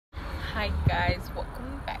Hi guys,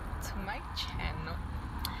 welcome back to my channel.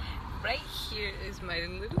 Right here is my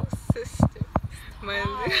little sister, my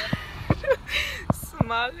little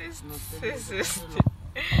smallest sister.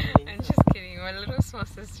 I'm just kidding, my little small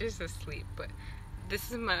sister's asleep, but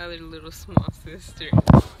this is my other little small sister.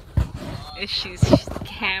 And she's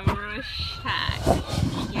camera shy.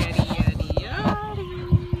 Yada yada yada.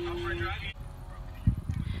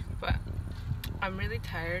 But I'm really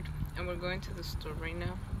tired and we're going to the store right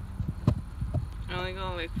now. I only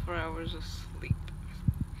got like 4 hours of sleep.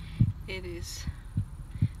 It is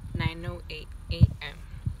 9:08 a.m.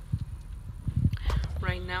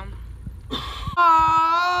 right now.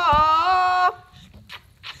 Oh,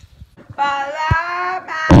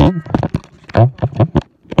 palabra.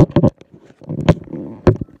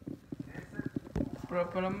 Bro,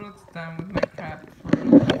 but I'm not done with my crap.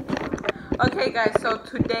 Okay guys, so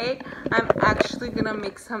today I'm actually gonna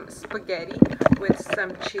make some spaghetti with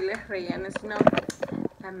some chile rellenos, you know,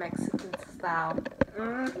 that Mexican style.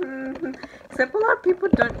 Except a lot of people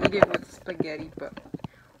don't eat it with spaghetti, but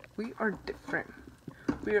we are different.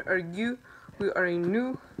 We are a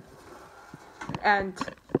new and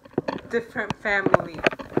different family.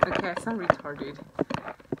 Okay, I sound retarded.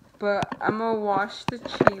 But I'm gonna wash the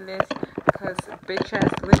chiles because bitch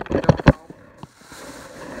ass liquid don't help.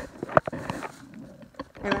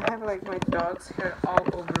 And I have like my dog's hair all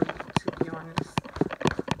over me, to be honest.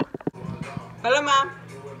 Hello, Mom.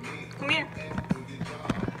 Come here.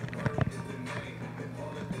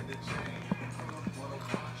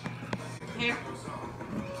 Here.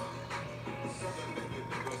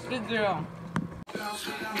 Good girl.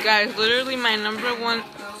 Guys, literally my #1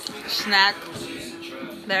 snack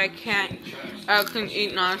that I can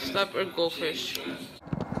eat non-stop or goldfish.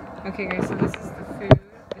 Okay guys, so this is the food.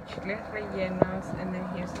 Chile rellenos, and then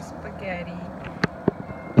here's the spaghetti,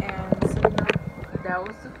 and so that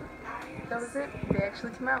was it. They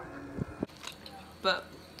actually came out, but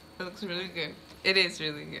it looks really good. It is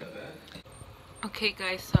really good. Okay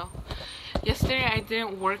guys, so yesterday I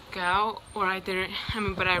didn't work out, or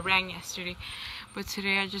but I ran yesterday, but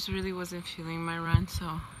today I just really wasn't feeling my run,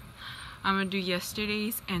 so I'm gonna do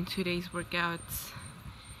yesterday's and today's workouts.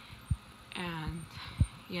 And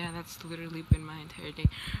yeah, that's literally been my entire day.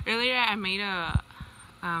 Earlier I made I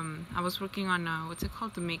was working on what's it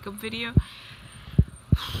called, the makeup video.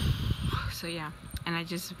 So yeah, and I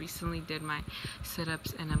just recently did my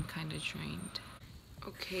sit-ups and I'm kind of drained.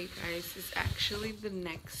 Okay guys, it's actually the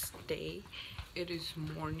next day. It is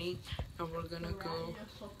morning and we're gonna go.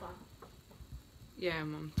 Yeah,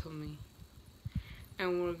 Mom told me.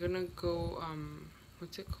 And we're gonna go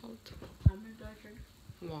what's it called?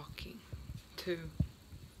 Walking to.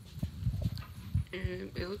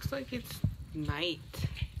 And it looks like it's night.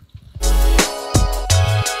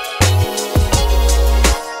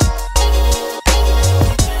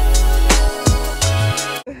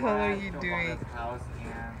 What the hell are you doing? House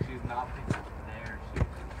and she's not there.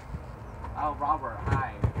 Oh, Robert,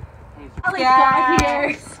 hi. Hey,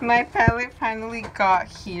 Yes, my palette finally got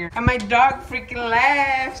here. And my dog freaking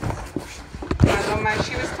left. Paloma,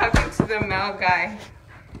 she was talking to the mail guy.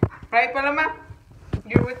 Right, Paloma?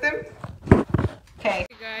 You're with him?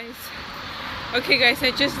 Okay guys,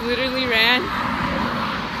 I just literally ran.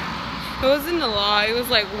 It wasn't a lot, it was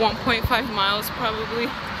like 1.5 miles probably,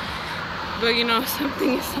 but you know,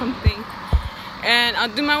 something is something. And I'll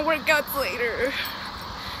do my workouts later.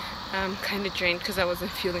 I'm kind of drained because I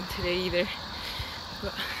wasn't feeling today either,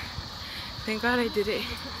 but thank God I did it.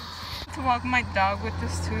 To walk my dog with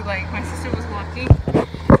this too, like my sister was walking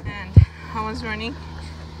and I was running,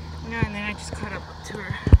 you know, and then I just caught up to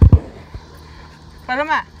her.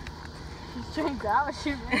 Paloma! She jumped out,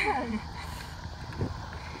 she ran.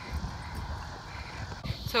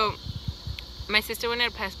 So, my sister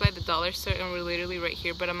wanted to pass by the dollar store and we're literally right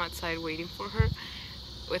here, but I'm outside waiting for her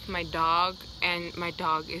with my dog, and my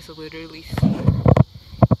dog is literally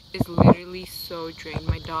so drained.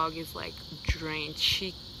 My dog is like drained.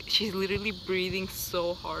 She's literally breathing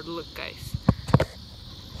so hard. Look guys.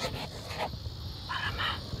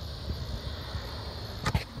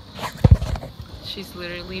 She's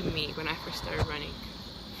literally me when I first started running.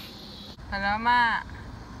 Paloma.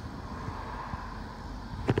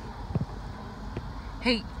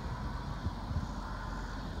 Hey.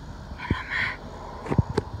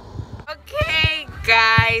 Okay,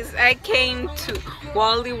 guys, I came to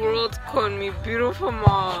Wally World con mi beautiful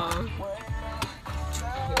mom.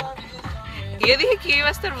 Y yo dije que iba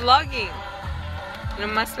a estar vlogging.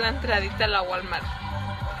 Nomás la entradita a la Walmart.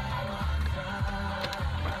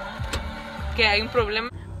 Que hay un problema.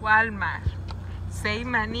 Walmart. Save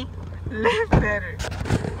money, live better.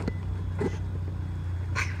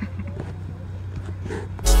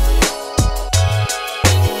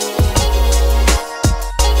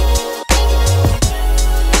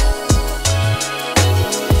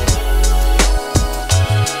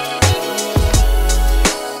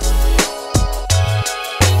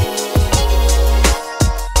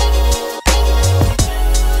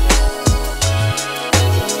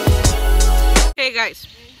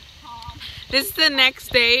 This is the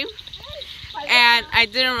next day, and I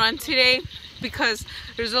didn't run today because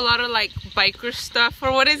there's a lot of like biker stuff.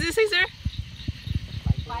 Or what is this, Cesar?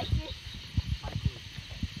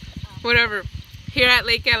 Whatever. Here at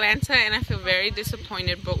Lake Atlanta, and I feel very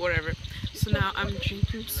disappointed, but whatever. So now I'm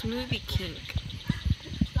drinking Smoothie King.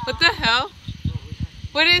 What the hell?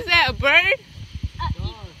 What is that? A bird?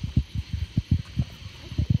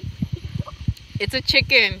 It's a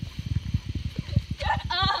chicken.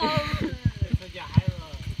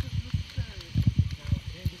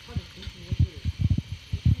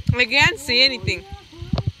 I can't see anything.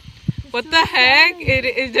 What the heck?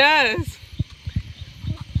 It does.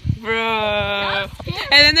 Bruh.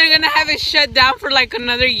 And then they're gonna have it shut down for like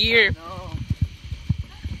another year.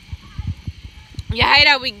 Yeah,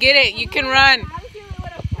 Haida, we get it. You can run.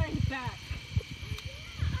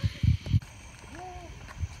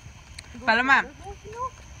 Paloma.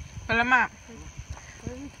 Paloma.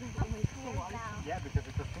 Yeah, because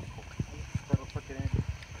it's a sinkhole. That'll suck it in.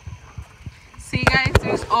 See, guys,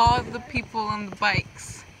 there's all the people on the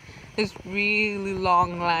bikes. This really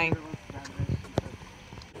long line.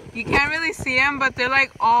 You can't really see them, but they're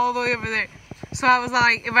like all the way over there. So I was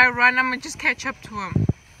like, if I run, I'm gonna just catch up to them.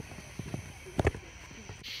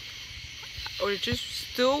 We're just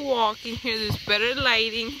still walking here. There's better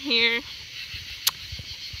lighting here.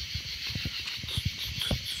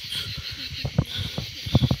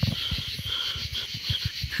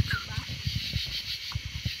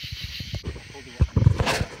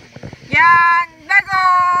 Yang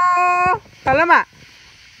dago! Paloma.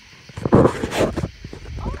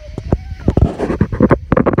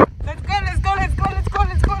 Let's go, let's go, let's go, let's go,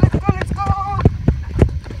 let's go, let's go, let's go.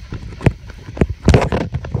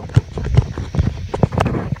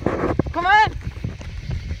 Come on.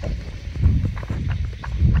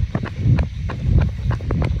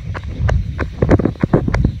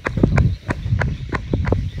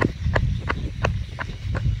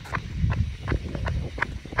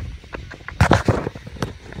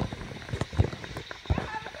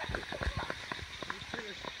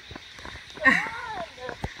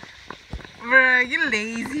 Bruh, you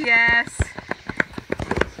lazy ass.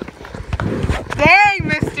 Dang,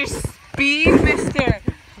 Mr. Speed, Mr.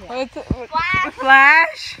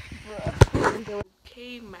 Flash.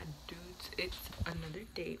 Okay, my dudes, it's another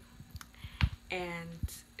day.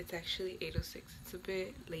 And it's actually 8:06. It's a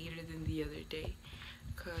bit later than the other day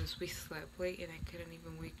because we slept late and I couldn't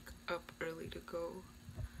even wake up early to go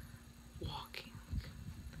walking.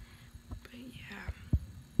 But yeah,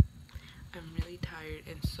 I'm really tired,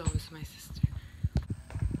 and so is my sister.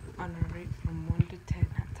 On a rate from 1 to 10,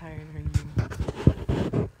 how tired are you?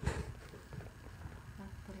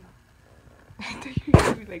 I thought you were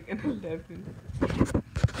gonna be like an 11.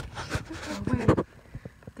 Oh wait,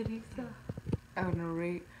 Teresa. On a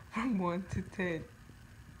rate from 1 to 10.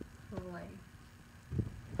 Like,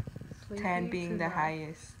 10 being the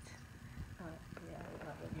highest.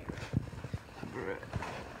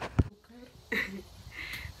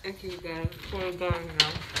 Okay guys, we're going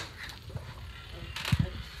now.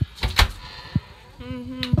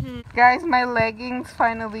 Guys, my leggings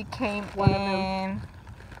finally came in.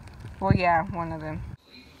 Well, yeah, one of them.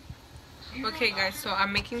 Okay guys, so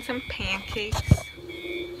I'm making some pancakes.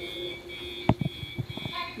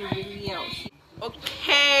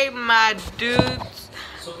 Okay, my dudes,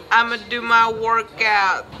 I'm gonna do my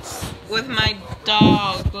workouts with my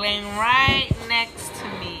dog laying right next to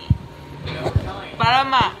me.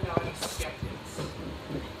 Paloma.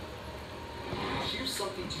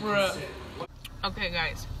 Bruh. Okay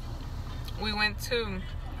guys, we went to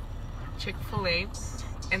Chick-fil-A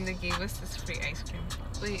and they gave us this free ice cream.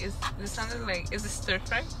 Wait, this sounded like, is it stir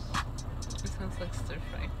fry? It sounds like stir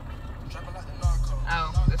fry.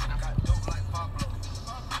 Oh, this one.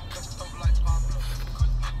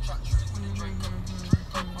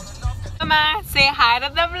 Mama, say hi to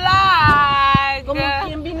the vlog. Como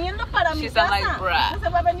quien viniendo para mi She's casa. like, bruh. Se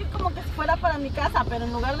va a venir como que si fuera para mi casa, pero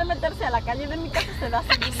en lugar de meterse a la calle de mi casa se da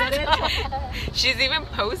seguir derecho. She's even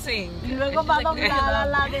posing. Y luego va a doblar a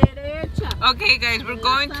la derecha. Okay guys, we're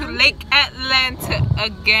going to Lake Atlanta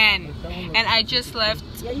again. And I just left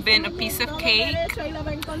Ben a piece of cake,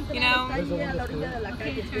 you know.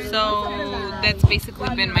 So that's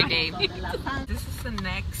basically been my day. This is the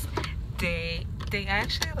next day. I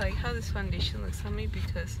actually like how this foundation looks on me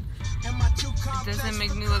because it doesn't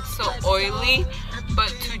make me look so oily,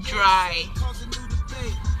 but too dry.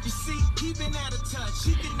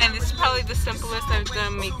 And this is probably the simplest I've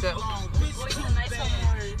done makeup.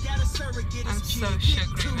 I'm so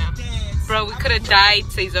shook right now. Bro, we could have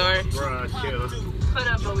died, Cesar. Bro, chill. Could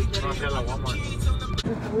have, but we didn't. Walmart.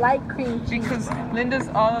 Light cream cheese. Because Linda's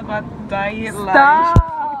all about diet life. Stop!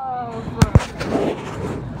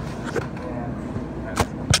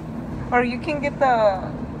 Or you can get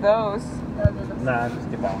those. Nah,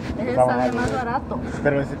 just get that one. Ese That one sale has más a lid. barato.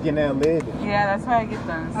 Pero ese tiene a lid. Yeah, that's why I get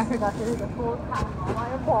those. I forgot to do the full time on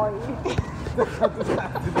my boy. What does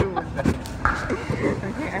that have to do with that?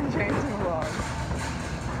 Okay, I'm trying to vlog.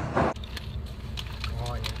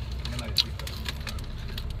 Oh, yeah.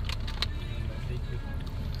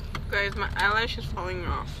 Guys, my eyelash is falling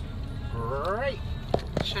off. Great.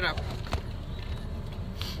 Shut up.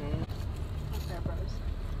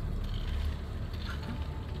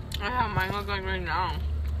 I have mine look like right now.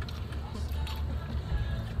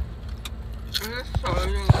 This is so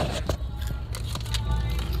good.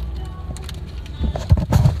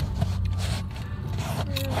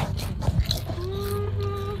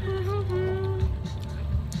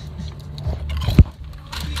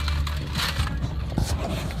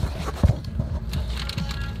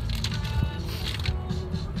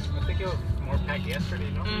 I think it was more packed yesterday,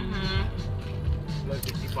 no? Look,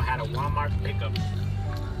 these people had a Walmart pickup.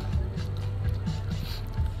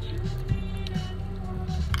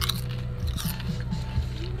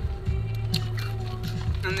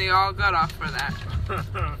 And they all got off for that.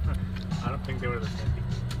 I don't think they were the same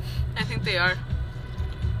people. I think they are.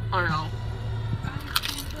 Or no.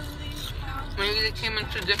 Maybe they came in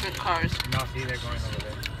two different cars. No, see, they're going over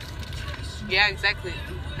there. Yeah, exactly.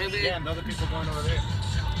 Maybe Yeah, and the other people going over there.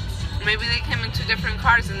 maybe they came in two different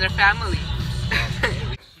cars in their family.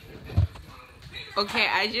 Okay,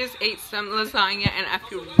 I just ate some lasagna and I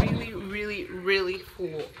feel really, really, really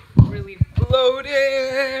full. Really bloated.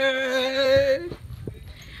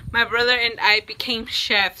 My brother and I became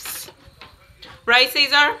chefs. Right,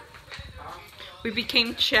 Cesar? We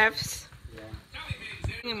became chefs. Yeah.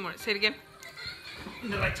 Anymore. Say it again.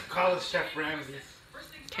 They like to call us Chef Ramses.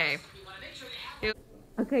 Okay.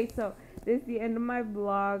 Okay, so this is the end of my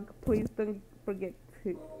vlog. Please don't forget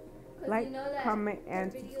to like, comment,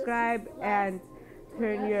 and subscribe, and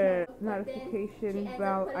turn your notification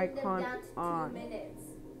bell icon on.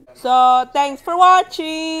 So, thanks for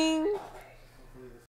watching!